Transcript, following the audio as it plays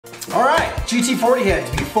GT40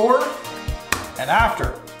 heads before and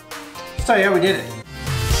after. Let's tell you how we did it.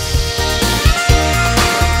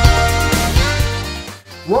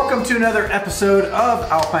 Welcome to another episode of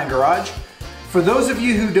Alpine Garage. For those of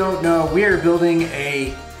you who don't know, we are building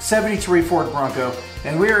a 73 Ford Bronco,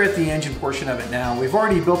 and we are at the engine portion of it now. We've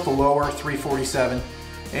already built the lower 347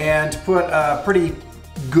 and put a pretty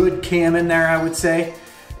good cam in there, I would say.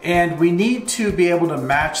 And we need to be able to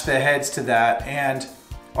match the heads to that. And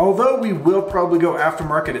although we will probably go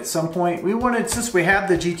aftermarket at some point, we wanted, since we have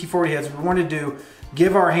the GT40 heads, we wanted to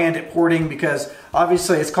give our hand at porting, because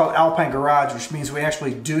obviously it's called Alpine Garage, which means we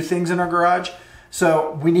actually do things in our garage.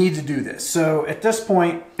 So we need to do this. So at this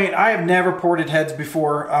point, I have never ported heads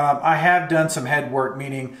before. I have done some head work,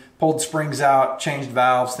 meaning pulled springs out, changed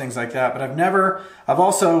valves, things like that. But I've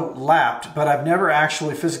also lapped, but I've never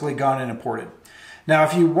actually physically gone in and ported. Now,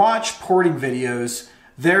 if you watch porting videos,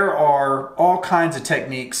 there are all kinds of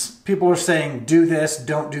techniques. People are saying, do this,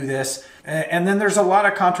 don't do this. And then there's a lot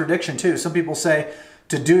of contradiction too. Some people say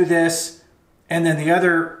to do this, and then the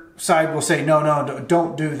other side will say, no,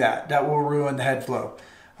 don't do that. That will ruin the head flow.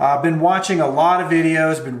 I've been watching a lot of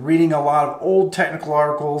videos, been reading a lot of old technical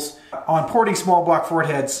articles on porting small block Ford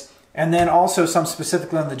heads, and then also some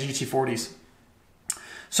specifically on the GT40s.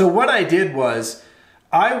 So what I did was,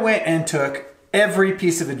 I went and took every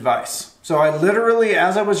piece of advice. So I literally,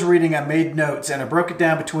 as I was reading, I made notes and I broke it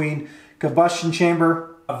down between combustion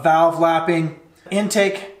chamber, valve lapping,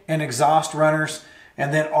 intake and exhaust runners,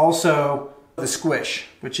 and then also the squish,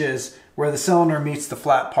 which is where the cylinder meets the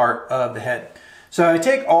flat part of the head. So I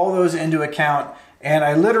take all those into account, and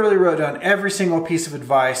I literally wrote down every single piece of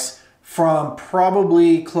advice from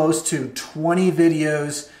probably close to 20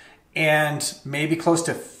 videos and maybe close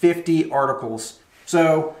to 50 articles.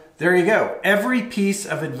 So there you go. Every piece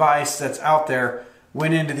of advice that's out there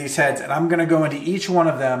went into these heads, and I'm going to go into each one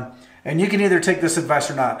of them, and you can either take this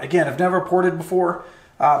advice or not. Again, I've never ported before,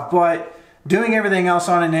 but doing everything else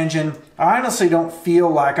on an engine, I honestly don't feel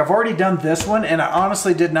like, I've already done this one, and I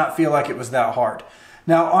honestly did not feel like it was that hard.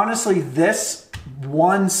 Now, honestly, this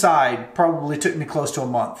one side probably took me close to a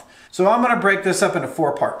month. So I'm going to break this up into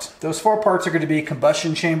 4 parts. Those 4 parts are going to be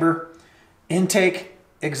combustion chamber, intake,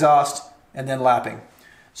 exhaust, and then lapping.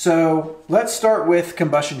 So let's start with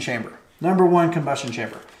combustion chamber. Number 1, combustion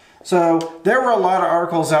chamber. So there were a lot of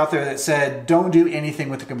articles out there that said don't do anything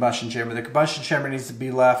with the combustion chamber. The combustion chamber needs to be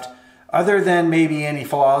left, other than maybe any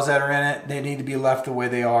flaws that are in it, they need to be left the way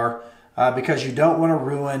they are, because you don't want to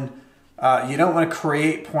ruin, you don't want to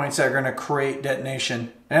create points that are going to create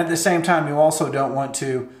detonation. And at the same time, you also don't want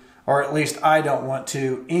to, or at least I don't want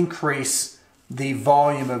to, increase the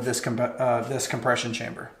volume of this compression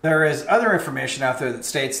chamber. There is other information out there that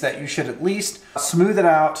states that you should at least smooth it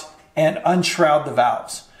out and unshroud the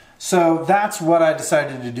valves. So that's what I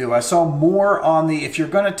decided to do. I saw more on the, if you're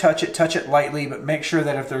going to touch it lightly, but make sure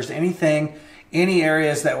that if there's anything, any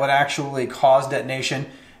areas that would actually cause detonation,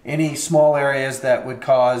 any small areas that would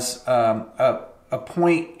cause a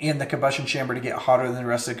point in the combustion chamber to get hotter than the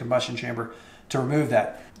rest of the combustion chamber, to remove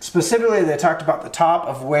that. Specifically, they talked about the top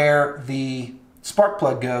of where the spark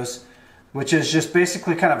plug goes, which is just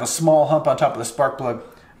basically kind of a small hump on top of the spark plug.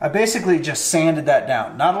 I basically just sanded that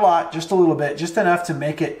down. Not a lot, just a little bit, just enough to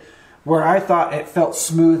make it where I thought it felt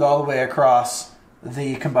smooth all the way across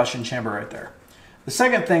the combustion chamber right there. The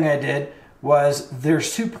second thing I did was,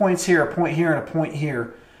 there's 2 points here, a point here and a point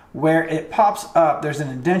here, where it pops up, there's an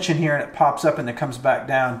indentation here and it pops up and it comes back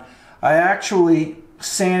down. I actually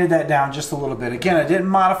sanded that down just a little bit. Again, I didn't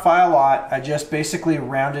modify a lot, I just basically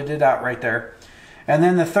rounded it out right there. And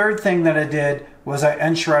then the third thing that I did was I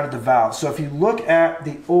unshrouded the valve. So if you look at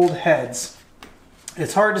the old heads,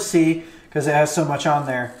 it's hard to see because it has so much on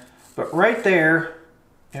there, but right there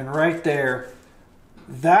and right there,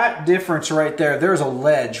 that difference right there, there's a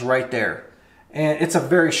ledge right there. And it's a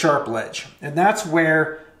very sharp ledge. And that's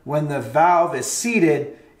where, when the valve is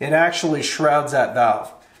seated, it actually shrouds that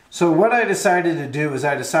valve. So what I decided to do is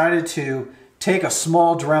I decided to take a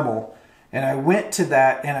small Dremel, and I went to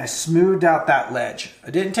that and I smoothed out that ledge.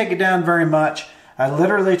 I didn't take it down very much. I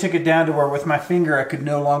literally took it down to where with my finger I could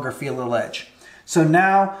no longer feel the ledge. So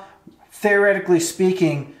now, theoretically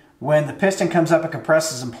speaking, when the piston comes up and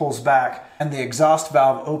compresses and pulls back and the exhaust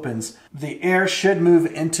valve opens, the air should move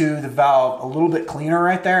into the valve a little bit cleaner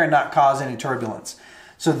right there and not cause any turbulence.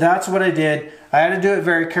 So that's what I did. I had to do it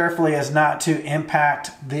very carefully as not to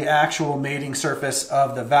impact the actual mating surface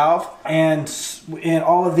of the valve. And in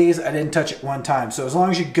all of these, I didn't touch it one time. So as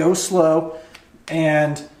long as you go slow,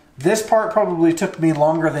 and this part probably took me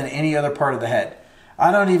longer than any other part of the head.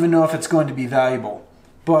 I don't even know if it's going to be valuable,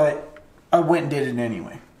 but I went and did it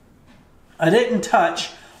anyway. I didn't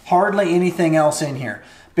touch hardly anything else in here.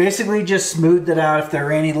 Basically just smoothed it out. If there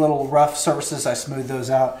are any little rough surfaces, I smoothed those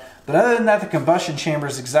out. But other than that, the combustion chamber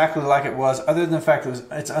is exactly like it was, other than the fact that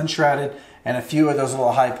it's unshrouded and a few of those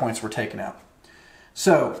little high points were taken out.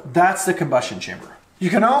 So that's the combustion chamber. You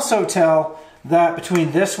can also tell that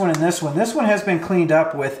between this one and this one has been cleaned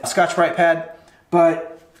up with a Scotch-Brite pad,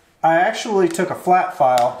 but I actually took a flat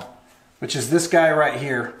file, which is this guy right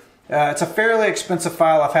here. It's a fairly expensive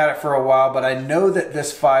file. I've had it for a while, but I know that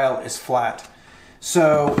this file is flat.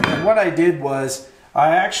 So what I did was I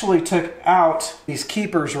actually took out these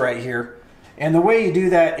keepers right here. And the way you do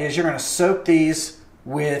that is you're going to soak these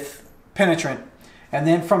with penetrant. And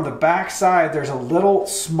then from the back side, there's a little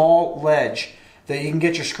small ledge that you can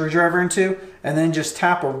get your screwdriver into, and then just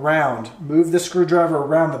tap around. Move the screwdriver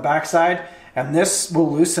around the back side, and this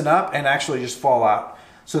will loosen up and actually just fall out.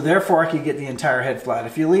 So therefore, I could get the entire head flat.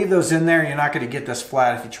 If you leave those in there, you're not going to get this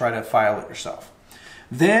flat if you try to file it yourself.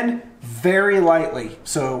 Then, very lightly,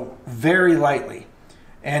 so very lightly,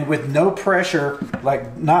 and with no pressure,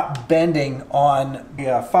 like not bending on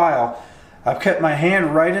the file, I've kept my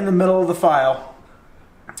hand right in the middle of the file,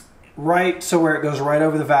 right so where it goes right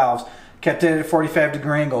over the valves. Kept it at a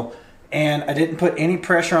 45-degree angle, and I didn't put any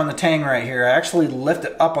pressure on the tang right here. I actually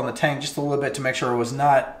lifted up on the tang just a little bit to make sure I was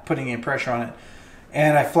not putting any pressure on it.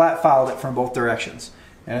 And I flat filed it from both directions.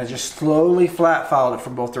 And I just slowly flat filed it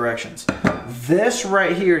from both directions. This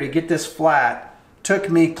right here, to get this flat, took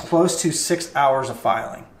me close to 6 hours of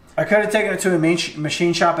filing. I could have taken it to a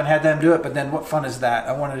machine shop and had them do it, but then what fun is that?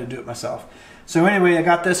 I wanted to do it myself. So anyway, I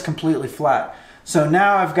got this completely flat. So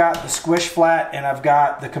now I've got the squish flat and I've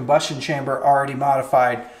got the combustion chamber already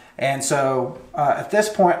modified. And so at this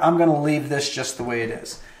point, I'm going to leave this just the way it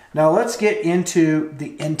is. Now let's get into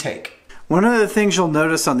the intake. One of the things you'll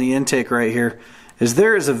notice on the intake right here is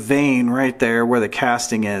there is a vein right there where the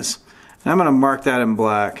casting is. And I'm going to mark that in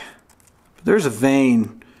black. There's a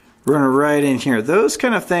vein running right in here. Those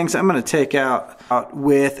kind of things I'm going to take out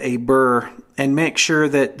with a burr and make sure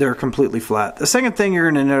that they're completely flat. The second thing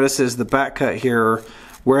you're going to notice is the back cut here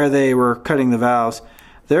where they were cutting the valves.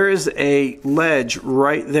 There is a ledge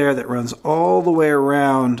right there that runs all the way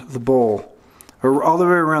around the bowl, or all the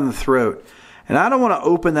way around the throat. And I don't want to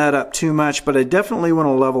open that up too much, but I definitely want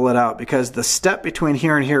to level it out because the step between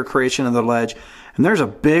here and here creates another ledge. And there's a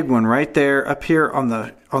big one right there up here on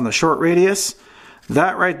the short radius.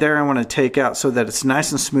 That right there I want to take out so that it's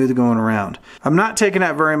nice and smooth going around. I'm not taking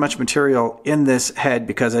out very much material in this head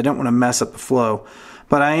because I don't want to mess up the flow,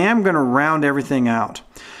 but I am going to round everything out.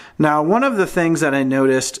 Now, one of the things that I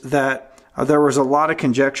noticed that there was a lot of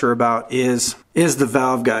conjecture about is the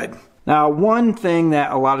valve guide. Now, one thing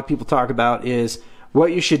that a lot of people talk about is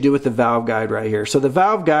what you should do with the valve guide right here. So the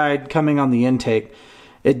valve guide coming on the intake,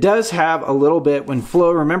 it does have a little bit when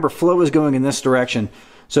flow, remember flow is going in this direction.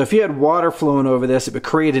 So if you had water flowing over this, it would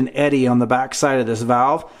create an eddy on the back side of this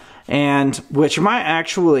valve, and which might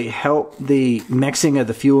actually help the mixing of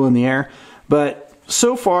the fuel in the air. But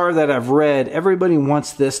so far that I've read, everybody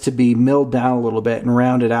wants this to be milled down a little bit and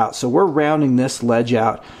rounded out. So we're rounding this ledge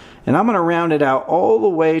out, and I'm going to round it out all the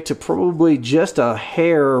way to probably just a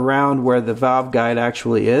hair around where the valve guide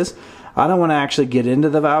actually is. I don't want to actually get into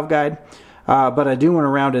the valve guide, but I do want to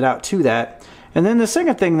round it out to that. And then the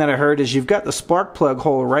second thing that I heard is you've got the spark plug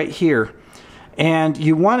hole right here, and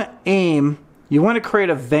you want to aim, you want to create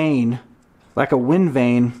a vein, like a wind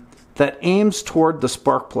vane, that aims toward the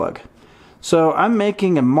spark plug. So I'm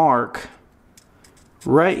making a mark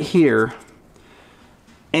right here,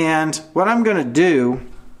 and what I'm going to do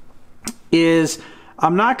is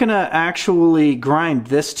I'm not going to actually grind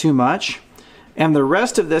this too much, and the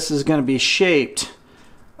rest of this is going to be shaped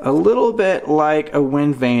a little bit like a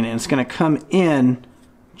wind vane, and it's going to come in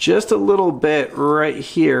just a little bit right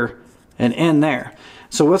here and in there.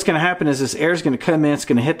 So what's going to happen is this air is going to come in, it's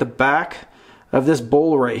going to hit the back of this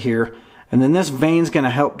bowl right here, and then this vane is going to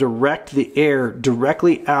help direct the air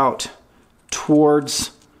directly out towards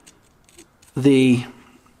the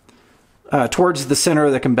center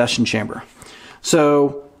of the combustion chamber.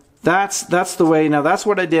 So that's the way. Now that's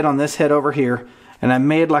what I did on this head over here, and I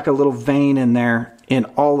made like a little vein in there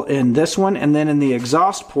in this one, and then in the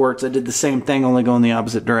exhaust ports I did the same thing, only going the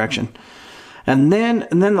opposite direction. And then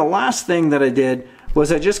the last thing that I did was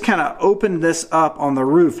I just kind of opened this up on the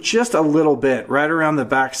roof just a little bit right around the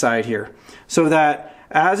back side here, so that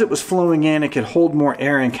as it was flowing in it could hold more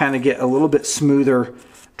air and kind of get a little bit smoother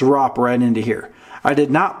drop right into here. I did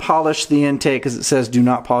not polish the intake, as it says do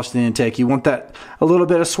not polish the intake. You want that a little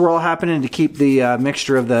bit of swirl happening to keep the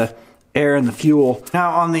mixture of the air and the fuel.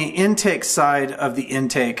 Now on the intake side of the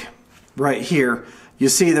intake right here, you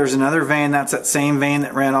see there's another vein. That's that same vein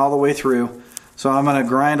that ran all the way through. So I'm going to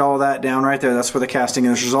grind all that down right there. That's where the casting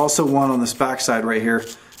is. There's also one on this back side right here.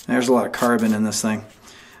 There's a lot of carbon in this thing.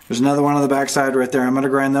 There's another one on the back side right there. I'm going to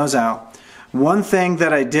grind those out. One thing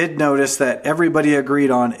that I did notice that everybody agreed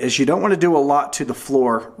on is you don't want to do a lot to the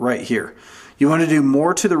floor right here. You want to do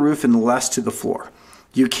more to the roof and less to the floor.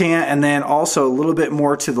 You can, and then also a little bit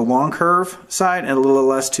more to the long curve side and a little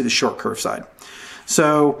less to the short curve side.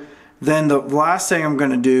 So then the last thing I'm going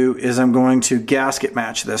to do is I'm going to gasket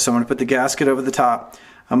match this. So I'm going to put the gasket over the top.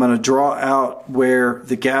 I'm going to draw out where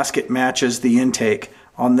the gasket matches the intake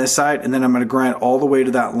on this side, and then I'm going to grind all the way to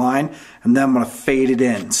that line, and then I'm going to fade it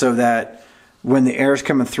in so that when the air is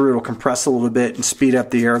coming through, it'll compress a little bit and speed up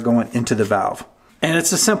the air going into the valve. And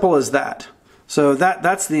it's as simple as that. So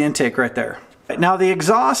that's the intake right there. Now the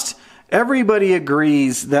exhaust, everybody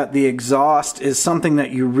agrees that the exhaust is something that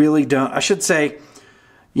you really don't, I should say,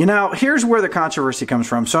 you know, here's where the controversy comes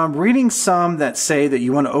from. So I'm reading some that say that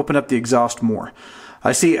you want to open up the exhaust more.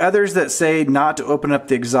 I see others that say not to open up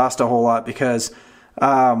the exhaust a whole lot because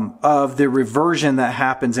of the reversion that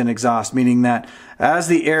happens in exhaust, meaning that as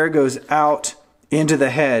the air goes out into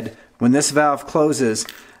the head, when this valve closes,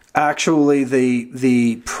 actually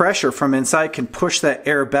the pressure from inside can push that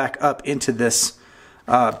air back up into this,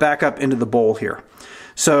 back up into the bowl here.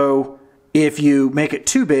 So if you make it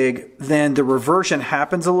too big, then the reversion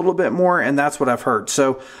happens a little bit more, and that's what I've heard.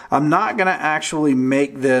 So I'm not going to actually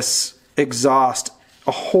make this exhaust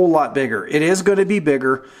a whole lot bigger. It is going to be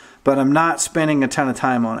bigger, but I'm not spending a ton of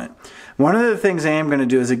time on it. One of the things I am going to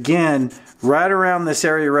do is, again, right around this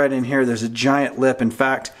area right in here, there's a giant lip. In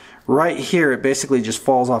fact, right here, it basically just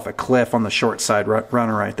falls off a cliff on the short side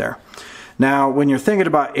running right there. Now, when you're thinking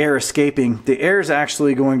about air escaping, the air is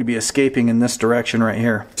actually going to be escaping in this direction right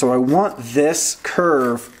here. So I want this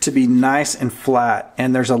curve to be nice and flat,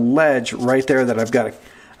 and there's a ledge right there that I've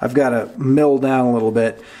got to mill down a little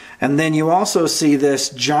bit. And then you also see this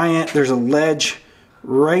giant, there's a ledge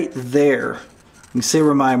right there. You can see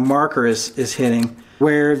where my marker is hitting,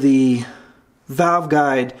 where the valve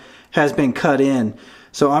guide has been cut in.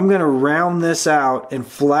 So I'm going to round this out and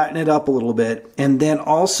flatten it up a little bit, and then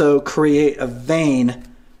also create a vein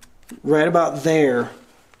right about there.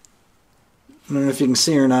 I don't know if you can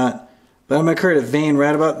see or not, but I'm going to create a vein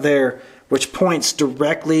right about there, which points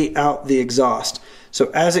directly out the exhaust.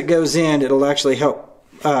 So as it goes in, it'll actually help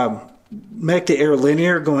make the air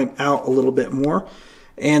linear going out a little bit more.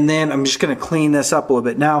 And then I'm just going to clean this up a little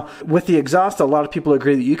bit. Now, with the exhaust, a lot of people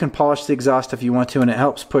agree that you can polish the exhaust if you want to, and it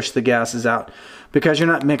helps push the gases out because you're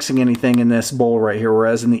not mixing anything in this bowl right here,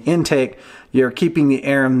 whereas in the intake, you're keeping the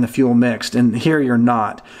air and the fuel mixed, and here you're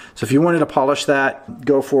not. So if you wanted to polish that,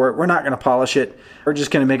 go for it. We're not going to polish it. We're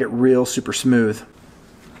just going to make it real super smooth.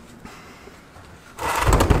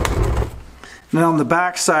 Now on the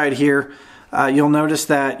back side here, you'll notice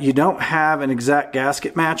that you don't have an exact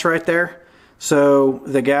gasket match right there. So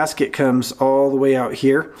the gasket comes all the way out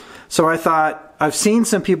here. So I thought, I've seen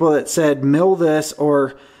some people that said mill this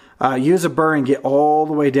or use a burr and get all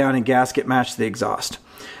the way down and gasket match the exhaust.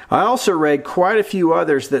 I also read quite a few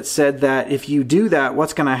others that said that if you do that,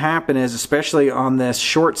 what's going to happen is, especially on this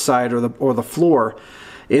short side or the floor,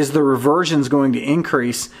 is the reversion is going to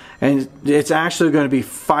increase, and it's actually going to be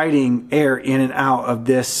fighting air in and out of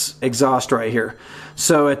this exhaust right here.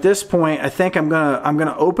 So at this point, I think I'm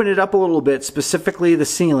gonna open it up a little bit, specifically the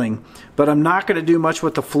ceiling, but I'm not going to do much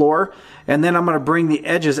with the floor. And then I'm going to bring the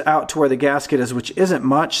edges out to where the gasket is, which isn't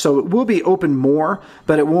much. So it will be open more,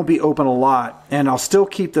 but it won't be open a lot. And I'll still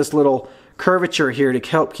keep this little curvature here to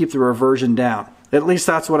help keep the reversion down. At least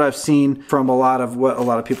that's what I've seen from what a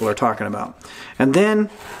lot of people are talking about. And then,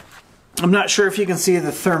 I'm not sure if you can see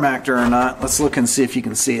the thermactor or not. Let's look and see if you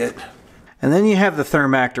can see it. And then you have the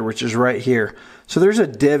thermactor, which is right here. So there's a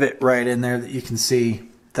divot right in there that you can see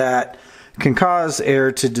that can cause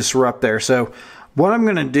air to disrupt there. So what I'm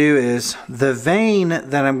going to do is, the vein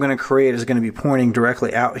that I'm going to create is going to be pointing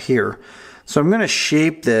directly out here. So I'm going to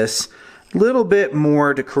shape this a little bit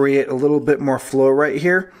more to create a little bit more flow right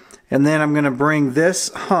here. And then I'm going to bring this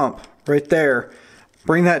hump right there,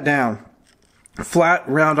 bring that down, flat,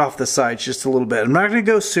 round off the sides just a little bit. I'm not going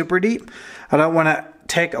to go super deep. I don't want to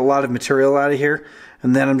take a lot of material out of here.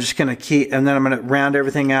 And then I'm just going to I'm going to round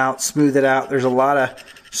everything out, smooth it out. There's a lot of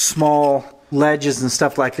small ledges and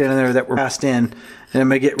stuff like that in there that were passed in, and I'm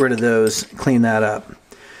going to get rid of those, clean that up.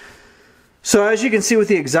 So as you can see with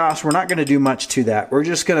the exhaust, we're not going to do much to that. We're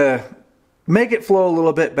just going to make it flow a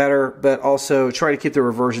little bit better, but also try to keep the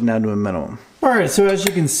reversion down to a minimum. Alright, so as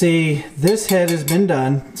you can see, this head has been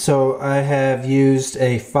done. So I have used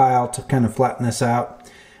a file to kind of flatten this out.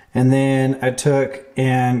 And then I took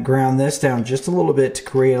and ground this down just a little bit to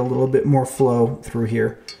create a little bit more flow through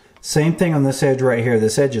here. Same thing on this edge right here.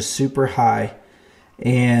 This edge is super high,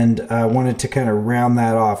 and I wanted to kind of round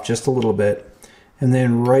that off just a little bit. And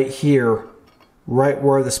then right here, right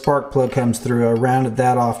where the spark plug comes through, I rounded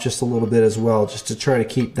that off just a little bit as well, just to try to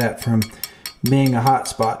keep that from being a hot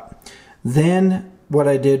spot. Then what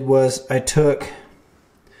I did was I took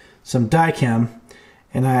some Dicam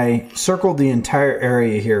and I circled the entire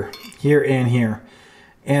area here and here.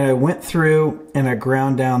 And I went through and I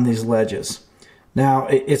ground down these ledges. Now,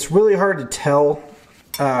 it's really hard to tell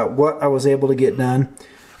what I was able to get done,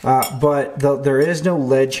 but there is no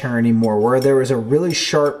ledge here anymore. Where there was a really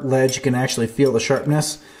sharp ledge, you can actually feel the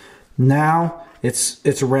sharpness. Now,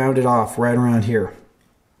 it's rounded off right around here.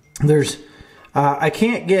 I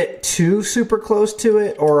can't get too super close to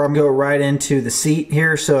it, or I'm going to go right into the seat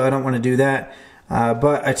here, so I don't want to do that.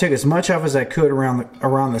 But I took as much off as I could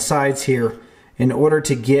around the sides here in order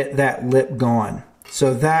to get that lip going.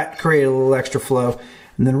 So that created a little extra flow.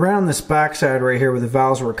 And then around this back side right here where the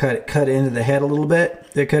valves were cut into the head a little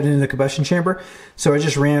bit. They cut into the combustion chamber. So I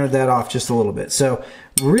just rounded that off just a little bit. So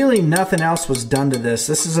really nothing else was done to this.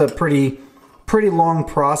 This is a pretty long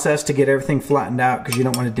process to get everything flattened out because you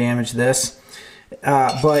don't want to damage this.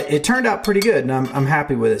 But it turned out pretty good, and I'm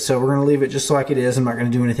happy with it. So we're going to leave it just like it is. I'm not going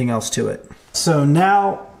to do anything else to it. So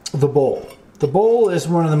now the bowl. The bowl is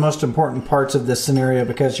one of the most important parts of this scenario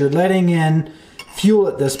because you're letting in fuel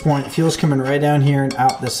at this point. Fuel's coming right down here and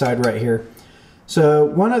out this side right here. So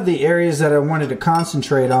one of the areas that I wanted to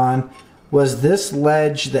concentrate on was this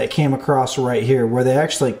ledge that came across right here where they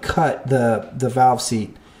actually cut the valve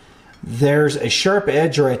seat. There's a sharp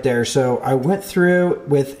edge right there. So I went through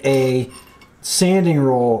with a sanding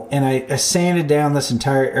roll and I sanded down this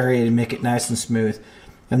entire area to make it nice and smooth.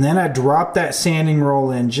 And then I dropped that sanding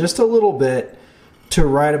roll in just a little bit to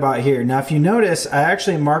right about here. Now if you notice, I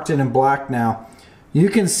actually marked it in black now. You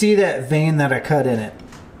can see that vein that I cut in it.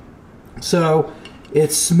 So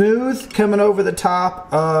it's smooth coming over the top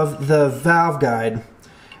of the valve guide.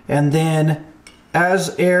 And then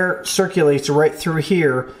as air circulates right through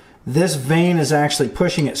here, this vein is actually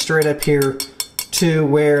pushing it straight up here to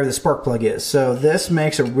where the spark plug is. So this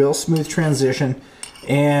makes a real smooth transition.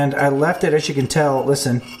 And I left it, as you can tell,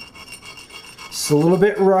 listen, it's a little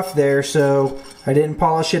bit rough there, so I didn't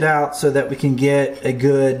polish it out so that we can get a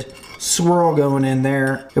good swirl going in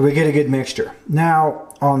there and we get a good mixture.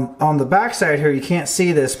 Now on the back side here, you can't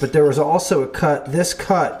see this, but there was also a cut. This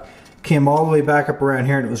cut came all the way back up around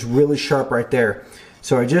here and it was really sharp right there.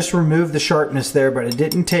 So I just removed the sharpness there, but it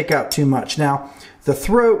didn't take out too much. Now the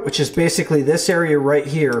throat, which is basically this area right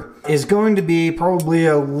here, is going to be probably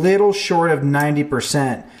a little short of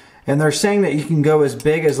 90%. And they're saying that you can go as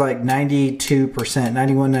big as like 92%,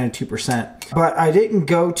 91, 92%. But I didn't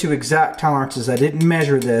go to exact tolerances. I didn't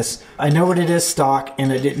measure this. I know what it is stock,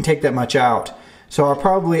 and it didn't take that much out. So I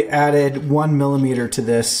probably added 1 millimeter to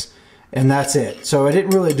this, and that's it. So I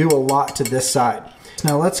didn't really do a lot to this side.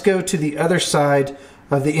 Now let's go to the other side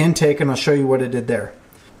of the intake, and I'll show you what I did there.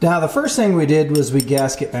 Now the first thing we did was we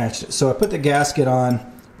gasket matched it. So I put the gasket on.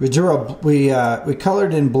 We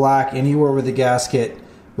colored in black anywhere where the gasket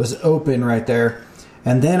was open right there.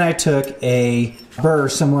 And then I took a burr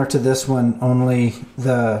similar to this one, only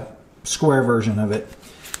the square version of it,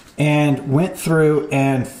 and went through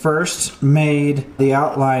and first made the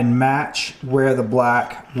outline match where the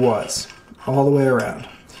black was all the way around.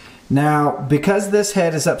 Now because this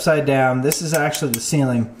head is upside down, this is actually the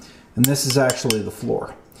ceiling and this is actually the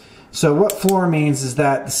floor. So what floor means is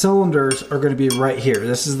that the cylinders are going to be right here.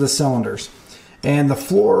 This is the cylinders. And the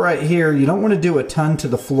floor right here, you don't want to do a ton to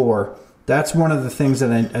the floor. That's one of the things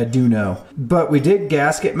that I do know. But we did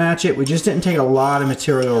gasket match it. We just didn't take a lot of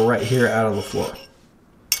material right here out of the floor.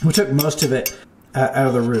 We took most of it out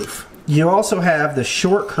of the roof. You also have the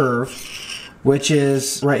short curve, which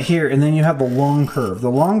is right here, and then you have the long curve. The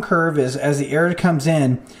long curve is as the air comes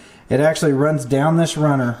in, it actually runs down this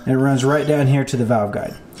runner and it runs right down here to the valve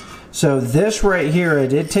guide. So this right here, I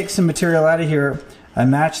did take some material out of here. I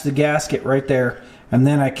matched the gasket right there, and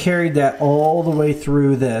then I carried that all the way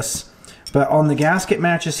through this. But on the gasket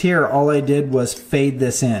matches here, all I did was fade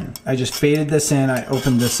this in. I just faded this in, I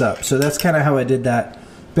opened this up. So that's kind of how I did that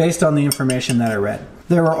based on the information that I read.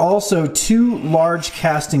 There were also two large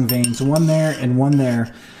casting vanes, one there and one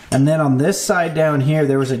there. And then on this side down here,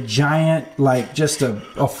 there was a giant, like just a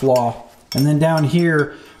flaw. And then down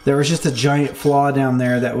here, there was just a giant flaw down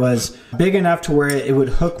there that was big enough to where it would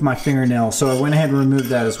hook my fingernail. So I went ahead and removed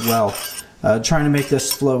that as well, trying to make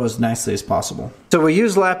this flow as nicely as possible. So we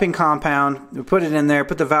used lapping compound, we put it in there,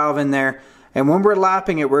 put the valve in there, and when we're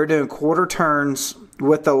lapping it, we're doing quarter turns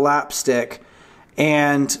with the lap stick.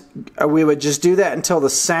 And we would just do that until the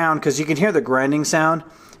sound, because you can hear the grinding sound,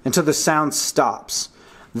 until the sound stops.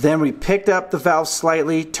 Then we picked up the valve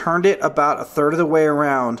slightly, turned it about a third of the way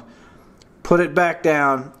around, put it back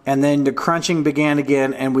down, and then the crunching began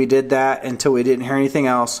again, and we did that until we didn't hear anything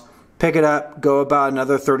else. Pick it up, go about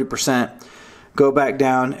another 30%, go back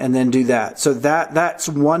down, and then do that. So that's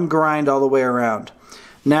one grind all the way around.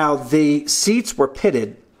 Now the seats were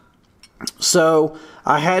pitted, so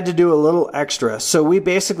I had to do a little extra. So we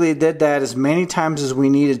basically did that as many times as we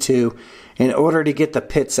needed to in order to get the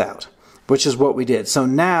pits out, which is what we did. So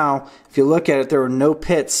now, if you look at it, there are no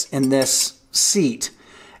pits in this seat.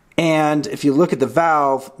 And if you look at the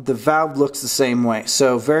valve looks the same way.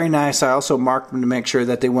 So very nice. I also marked them to make sure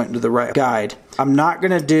that they went into the right guide. I'm not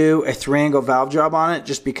going to do a 3-angle valve job on it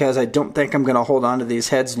just because I don't think I'm going to hold on to these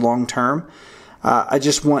heads long term. I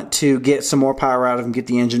just want to get some more power out of them, get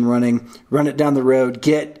the engine running, run it down the road,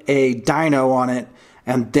 get a dyno on it,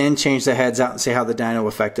 and then change the heads out and see how the dyno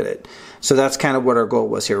affected it. So that's kind of what our goal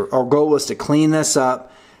was here. Our goal was to clean this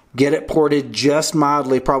up, get it ported just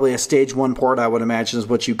mildly, probably a stage 1 port, I would imagine is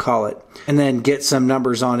what you call it, and then get some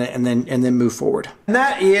numbers on it and then move forward. And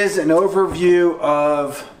that is an overview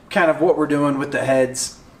of kind of what we're doing with the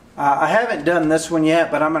heads. I haven't done this one yet,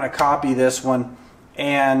 but I'm going to copy this one,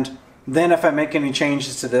 and then if I make any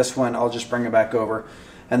changes to this one, I'll just bring it back over.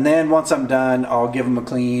 And then once I'm done, I'll give them a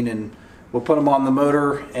clean and we'll put them on the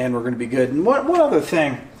motor and we're going to be good. And one other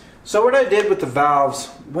thing. So what I did with the valves,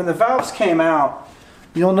 when the valves came out,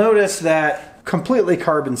 you'll notice that completely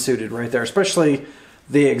carbon suited right there, especially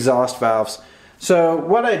the exhaust valves. So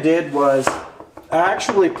what I did was I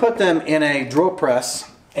actually put them in a drill press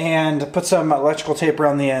and put some electrical tape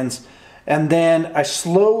around the ends. And then I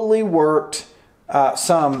slowly worked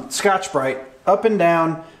some Scotch-Brite up and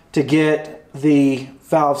down to get the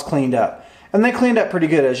valves cleaned up, and they cleaned up pretty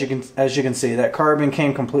good, as you can see. That carbon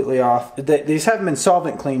came completely off. These haven't been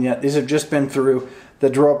solvent cleaned yet. These have just been through the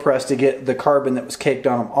drill press to get the carbon that was caked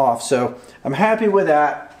on them off. So I'm happy with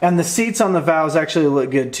that. And the seats on the valves actually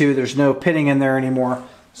look good too. There's no pitting in there anymore,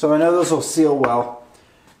 so I know those will seal well.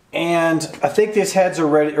 And I think these heads are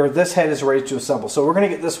ready, or this head is ready to assemble. So we're going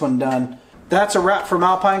to get this one done. That's a wrap from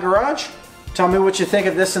Alpine Garage. Tell me what you think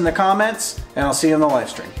of this in the comments, and I'll see you in the live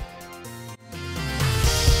stream.